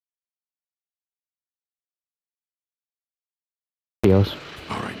videos.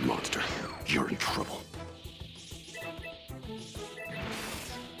 Alright, monster. You're in trouble.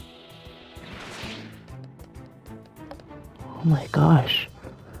 Oh my gosh.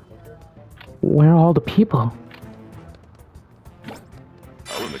 Where are all the people?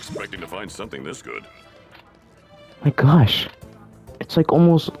 I wasn't expecting to find something this good. My gosh. It's like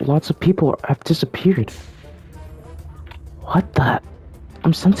almost lots of people have disappeared. What the?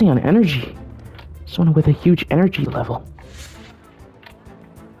 I'm sensing an energy. Someone with a huge energy level.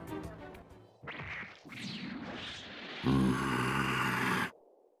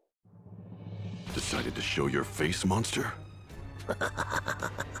 Decided to show your face, monster?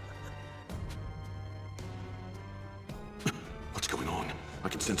 What's going on? I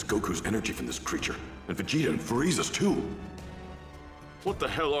can sense Goku's energy from this creature, and Vegeta and Frieza's too. What the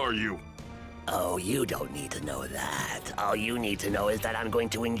hell are you? Oh, you don't need to know that. All you need to know is that I'm going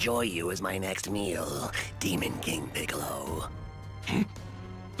to enjoy you as my next meal, Demon King Piccolo.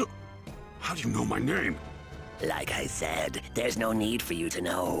 How do you know my name? Like I said, there's no need for you to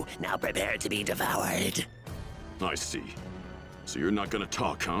know. Now prepare to be devoured. I see. So you're not gonna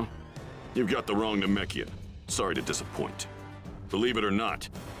talk, huh? You've got the wrong Namekian. Sorry to disappoint. Believe it or not,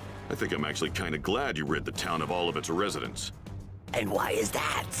 I think I'm actually kinda glad you rid the town of all of its residents. And why is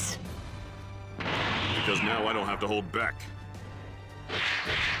that? Because now I don't have to hold back.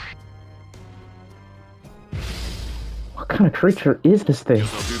 What kind of creature is this thing?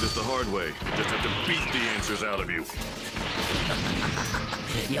 Guess I'll do this the hard way. Just have to beat the answers out of you.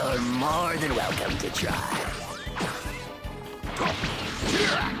 You're more than welcome to try.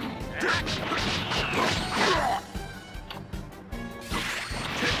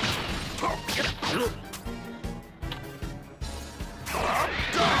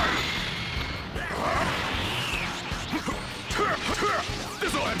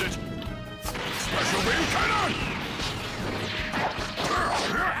 This'll end it! Special beam cannon!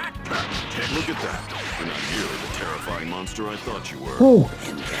 Look at that. You're not nearly the terrifying monster I thought you were. Oh!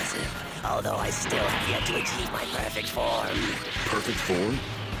 Impressive. Although I still have yet to achieve my perfect form. Perfect form?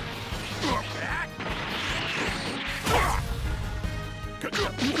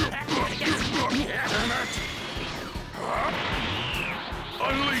 Damn it!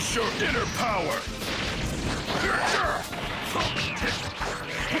 Unleash your inner power!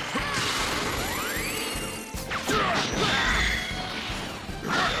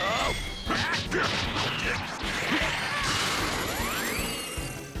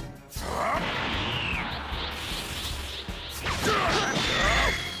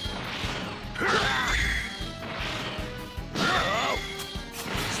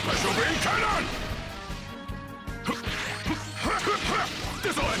 Special beam cannon!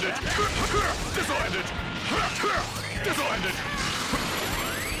 This'll end it! This'll end it! This'll end it!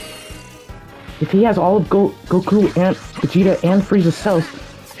 If he has all of Goku and Vegeta and Frieza's cells,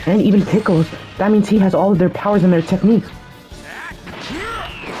 and even Piccolo's, that means he has all of their powers and their techniques.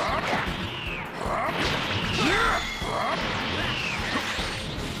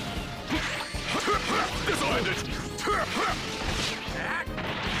 This'll end it!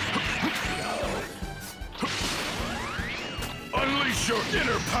 Unleash your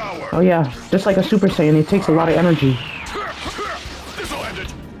inner power! Oh yeah, just like a Super Saiyan, it takes a lot of energy. This'll end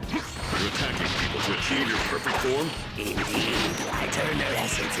it! Are you attacking people to achieve your perfect form? Indeed, I turn their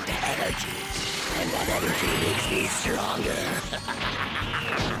essence into energy. And that energy makes me stronger.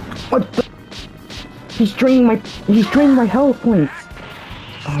 What the? He's draining my health points.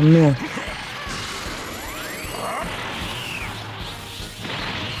 Oh man.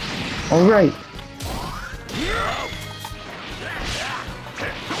 Alright.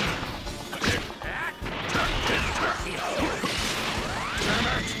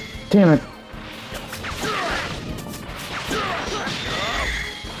 Damn it.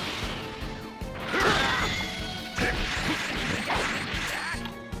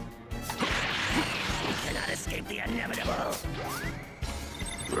 Cannot escape the inevitable.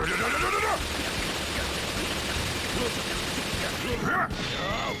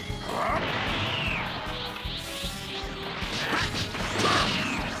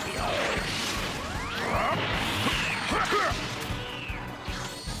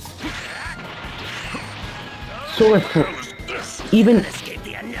 Sword even Escape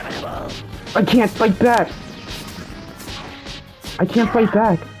the inevitable. I can't fight back. I can't fight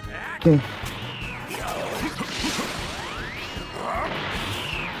back. Okay.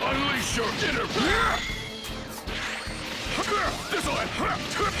 Unleash your inner power! This'll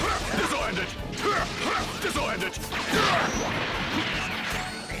end it! This'll end it!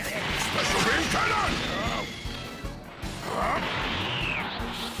 Special beam cannon!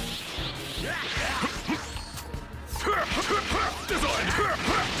 This'll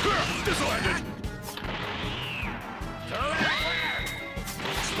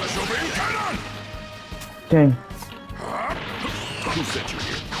Dang. Who sent you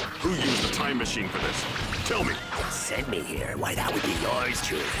here? Who used the time machine for this? Tell me. Sent me here? Why, that would be yours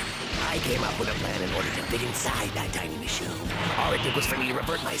truly. I came up with a plan in order to fit inside that tiny machine. All it took was for me to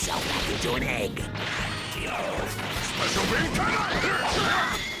revert myself back into an egg. Special beam cannon!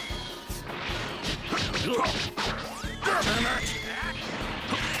 Damn it!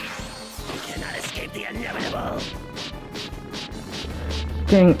 You cannot escape the inevitable.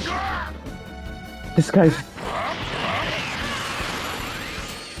 Dang. This guy's...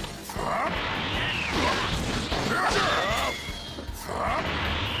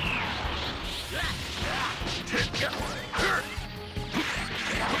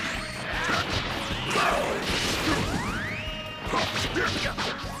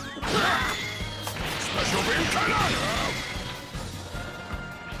 Special beam cannon!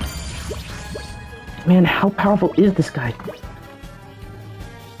 Man, how powerful is this guy?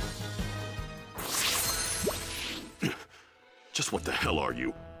 Just what the hell are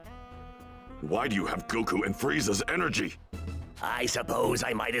you? Why do you have Goku and Frieza's energy? I suppose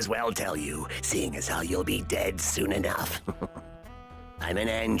I might as well tell you, seeing as how you'll be dead soon enough. I'm an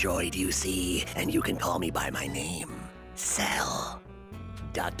android, you see, and you can call me by my name, Cell.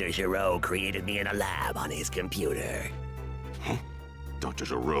 Dr. Giro created me in a lab on his computer. Huh? Dr.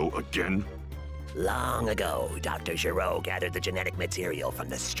 Giro again? Long ago, Dr. Giro gathered the genetic material from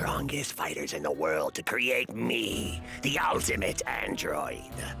the strongest fighters in the world to create me, the ultimate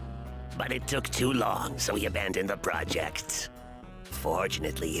android. But it took too long, so he abandoned the project.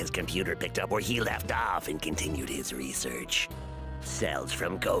 Fortunately, his computer picked up where he left off and continued his research. Cells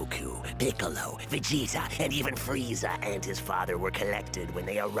from Goku, Piccolo, Vegeta, and even Frieza and his father were collected when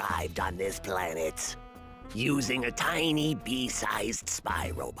they arrived on this planet. Using a tiny bee-sized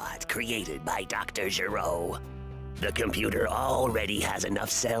spy robot created by Dr. Giro. The computer already has enough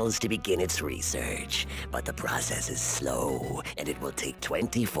cells to begin its research, but the process is slow, and it will take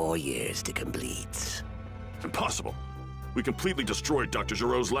 24 years to complete. Impossible. We completely destroyed Dr.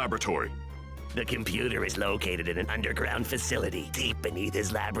 Giro's laboratory. The computer is located in an underground facility deep beneath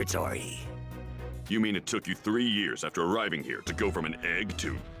his laboratory. You mean it took you 3 years after arriving here to go from an egg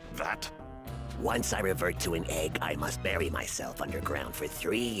to that? Once I revert to an egg, I must bury myself underground for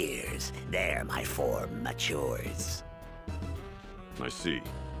 3 years. There, my form matures. I see.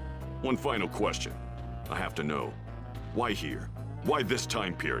 One final question. I have to know. Why here? Why this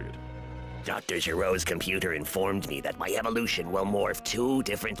time period? Dr. Giro's computer informed me that my evolution will morph 2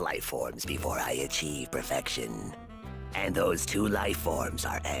 different life forms before I achieve perfection. And those 2 life forms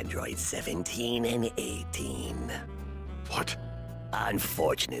are androids 17 and 18. What?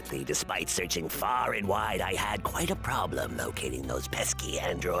 Unfortunately, despite searching far and wide, I had quite a problem locating those pesky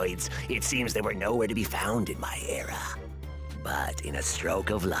androids. It seems they were nowhere to be found in my era. But in a stroke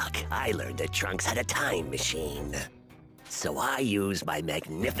of luck, I learned that Trunks had a time machine. So I used my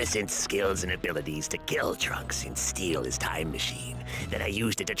magnificent skills and abilities to kill Trunks and steal his time machine. Then I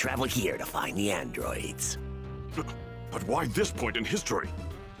used it to travel here to find the androids. But why this point in history?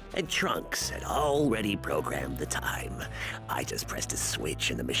 And Trunks had already programmed the time. I just pressed a switch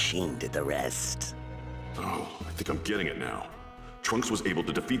and the machine did the rest. Oh, I think I'm getting it now. Trunks was able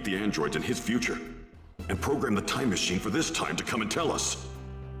to defeat the androids in his future, and program the time machine for this time to come and tell us.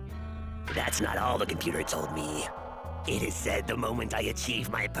 That's not all the computer told me. It is said the moment I achieve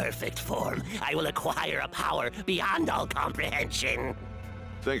my perfect form, I will acquire a power beyond all comprehension.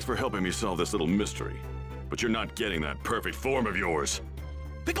 Thanks for helping me solve this little mystery. But you're not getting that perfect form of yours.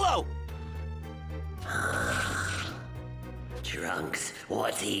 Piccolo! Trunks,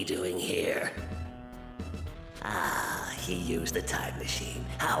 what's he doing here? Ah, he used the time machine.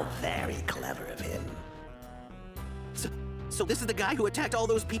 How very clever of him. So this is the guy who attacked all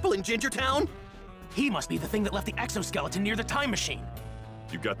those people in Ginger Town? He must be the thing that left the exoskeleton near the time machine.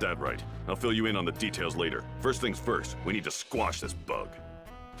 You got that right. I'll fill you in on the details later. First things first, we need to squash this bug.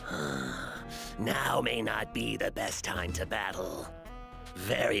 Now may not be the best time to battle.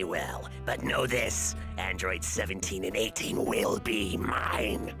 Very well, but know this. Androids 17 and 18 will be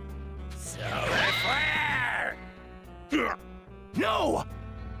mine. Solar flare! No!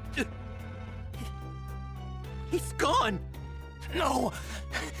 He's gone! No!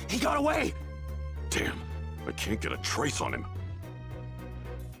 He got away! Damn, I can't get a trace on him.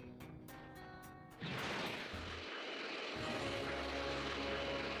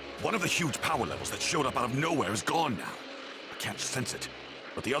 One of the huge power levels that showed up out of nowhere is gone now. I can't sense it,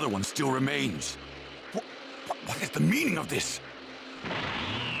 but the other one still remains. What is the meaning of this?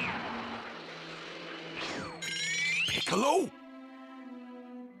 Piccolo?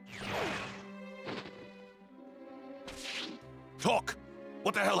 Talk!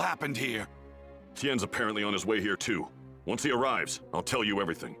 What the hell happened here? Tien's apparently on his way here too. Once he arrives, I'll tell you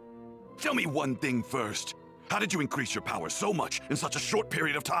everything. Tell me one thing first. How did you increase your power so much in such a short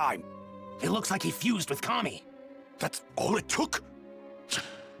period of time? It looks like he fused with Kami. That's all it took?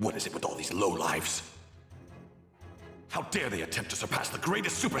 What is it with all these lowlives? How dare they attempt to surpass the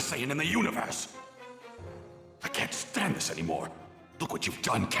greatest Super Saiyan in the universe? I can't stand this anymore. Look what you've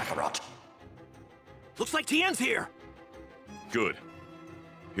done, Kakarot. Looks like Tien's here. Good.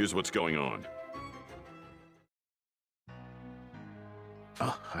 Here's what's going on.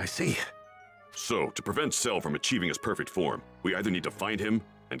 Oh, I see. So, to prevent Cell from achieving his perfect form, we either need to find him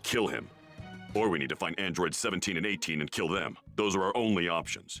and kill him, or we need to find androids 17 and 18 and kill them. Those are our only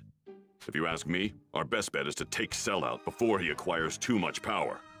options. If you ask me, our best bet is to take Cell out before he acquires too much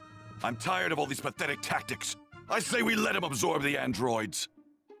power. I'm tired of all these pathetic tactics. I say we let him absorb the androids.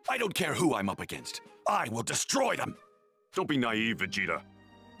 I don't care who I'm up against. I will destroy them. Don't be naive, Vegeta.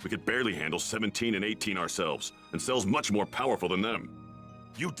 We could barely handle 17 and 18 ourselves, and Cell's much more powerful than them.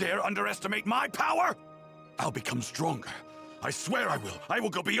 You dare underestimate my power? I'll become stronger. I swear I will. I will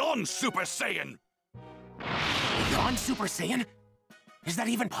go beyond Super Saiyan. Beyond Super Saiyan? Is that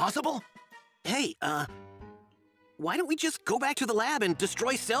even possible? Hey, why don't we just go back to the lab and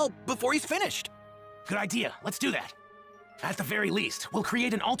destroy Cell before he's finished? Good idea. Let's do that. At the very least, we'll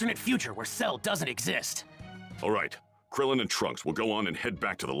create an alternate future where Cell doesn't exist. All right. Krillin and Trunks will go on and head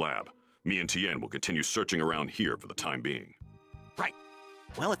back to the lab. Me and Tien will continue searching around here for the time being. Right.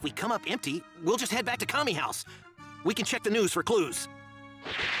 Well, if we come up empty, we'll just head back to Kami House. We can check the news for clues.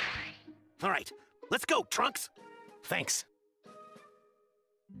 All right, let's go, Trunks. Thanks.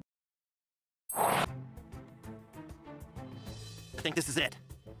 I think this is it.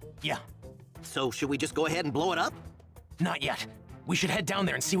 Yeah. So should we just go ahead and blow it up? Not yet. We should head down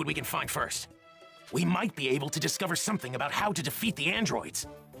there and see what we can find first. We might be able to discover something about how to defeat the androids.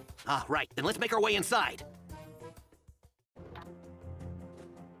 Ah, right. Then let's make our way inside.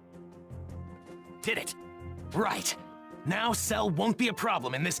 Did it. Right. Now Cell won't be a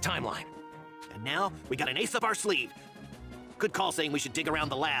problem in this timeline. And now we got an ace up our sleeve. Good call saying we should dig around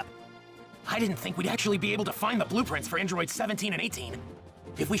the lab. I didn't think we'd actually be able to find the blueprints for androids 17 and 18.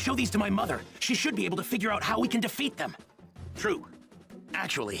 If we show these to my mother, she should be able to figure out how we can defeat them. True.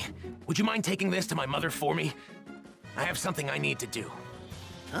 Actually, would you mind taking this to my mother for me? I have something I need to do.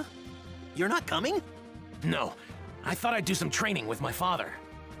 Huh? You're not coming? No. I thought I'd do some training with my father.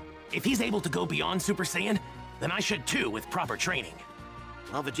 If he's able to go beyond Super Saiyan, then I should too with proper training.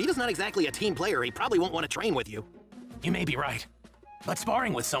 Well, Vegeta's not exactly a team player. He probably won't want to train with you. You may be right. But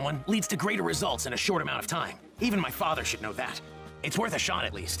sparring with someone leads to greater results in a short amount of time. Even my father should know that. It's worth a shot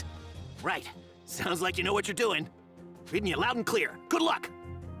at least. Right. Sounds like you know what you're doing. Reading you loud and clear. Good luck!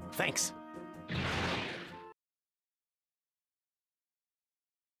 Thanks.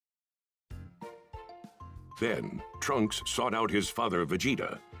 Then, Trunks sought out his father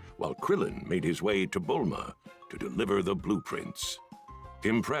Vegeta, while Krillin made his way to Bulma to deliver the blueprints.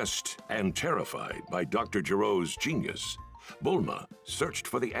 Impressed and terrified by Dr. Gero's genius, Bulma searched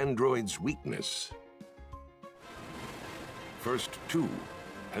for the android's weakness. First 2,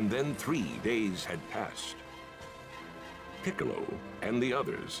 and then 3 days had passed. Piccolo and the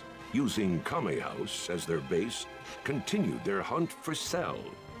others, using Kame House as their base, continued their hunt for Cell,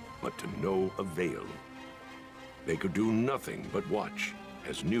 but to no avail. They could do nothing but watch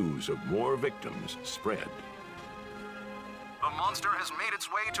as news of more victims spread. The monster has made its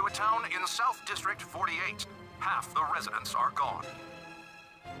way to a town in South District 48. Half the residents are gone.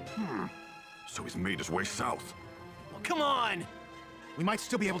 So he's made his way south. Well, come on! We might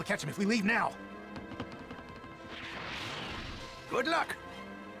still be able to catch him if we leave now. Good luck.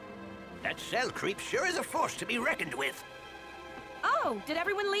 That Cell creep sure is a force to be reckoned with. Oh, did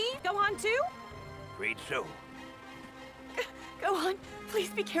everyone leave? Gohan too? Afraid so. Gohan, please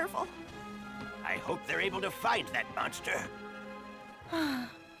be careful. I hope they're able to find that monster. Huh?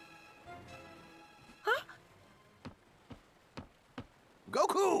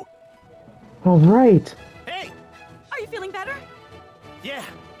 Goku! All right. Hey! Are you feeling better? Yeah,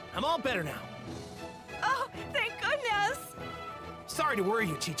 I'm all better now. Oh, thank goodness! Sorry to worry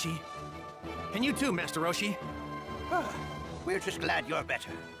you, Chi-Chi. And you too, Master Roshi. We're just glad you're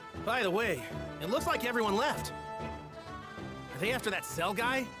better. By the way, it looks like everyone left. Are they after that Cell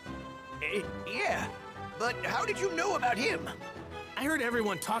guy? Yeah, but how did you know about him? I heard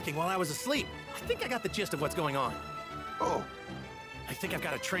everyone talking while I was asleep. I think I got the gist of what's going on. Oh, I think I've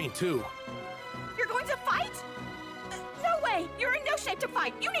got to train too. You're going to fight? No way! You're in no shape to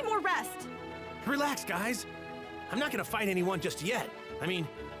fight! You need more rest! Relax, guys. I'm not gonna fight anyone just yet. I mean,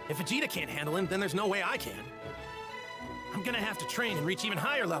 if Vegeta can't handle him, then there's no way I can. I'm gonna have to train and reach even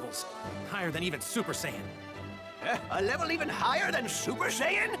higher levels. higher than even Super Saiyan. A level even higher than Super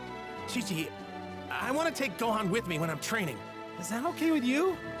Saiyan? Chi-Chi, I want to take Gohan with me when I'm training. Is that okay with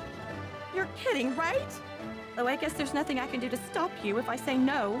you? You're kidding, right? Oh, I guess there's nothing I can do to stop you if I say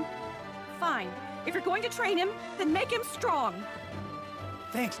no. Fine. If you're going to train him, then make him strong.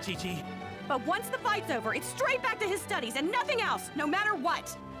 Thanks, Chi-Chi. But once the fight's over, it's straight back to his studies and nothing else, no matter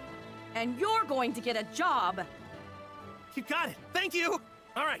what. And you're going to get a job. You got it. Thank you.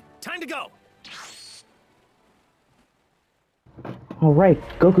 All right, time to go. All right,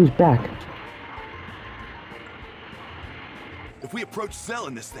 Goku's back. If we approach Cell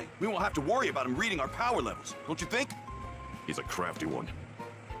in this thing, we won't have to worry about him reading our power levels, don't you think? He's a crafty one.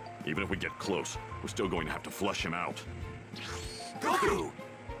 Even if we get close, we're still going to have to flush him out. Goku!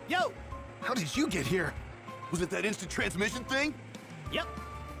 Yo! How did you get here? Was it that instant transmission thing? Yep.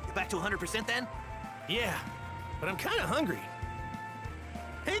 You're back to 100% then? Yeah, but I'm kind of hungry.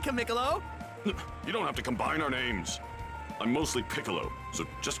 Hey, Picollo. You don't have to combine our names. I'm mostly Piccolo, so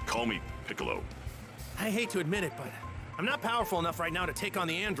just call me Piccolo. I hate to admit it, but I'm not powerful enough right now to take on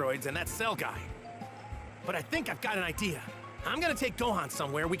the androids and that Cell guy. But I think I've got an idea. I'm gonna take Gohan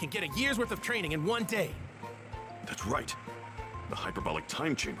somewhere we can get a year's worth of training in one day. That's right. The hyperbolic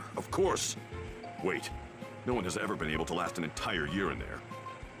time chamber, of course. Wait, no one has ever been able to last an entire year in there.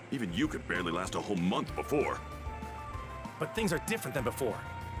 Even you could barely last a whole month before. But things are different than before.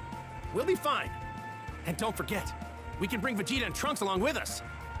 We'll be fine. And don't forget, we can bring Vegeta and Trunks along with us.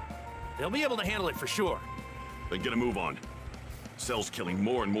 They'll be able to handle it for sure. Then get a move on. Cell's killing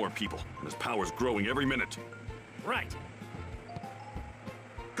more and more people, and his power's growing every minute. Right.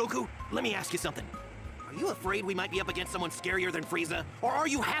 Goku, let me ask you something. Are you afraid we might be up against someone scarier than Frieza? Or are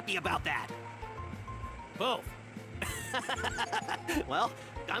you happy about that? Both. Well,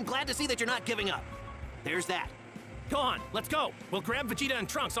 I'm glad to see that you're not giving up. There's that. Gohan, let's go. We'll grab Vegeta and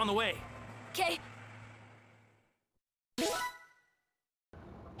Trunks on the way. Okay.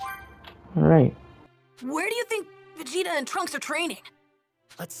 All right. Where do you think Vegeta and Trunks are training?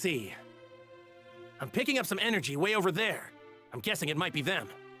 Let's see. I'm picking up some energy way over there. I'm guessing it might be them.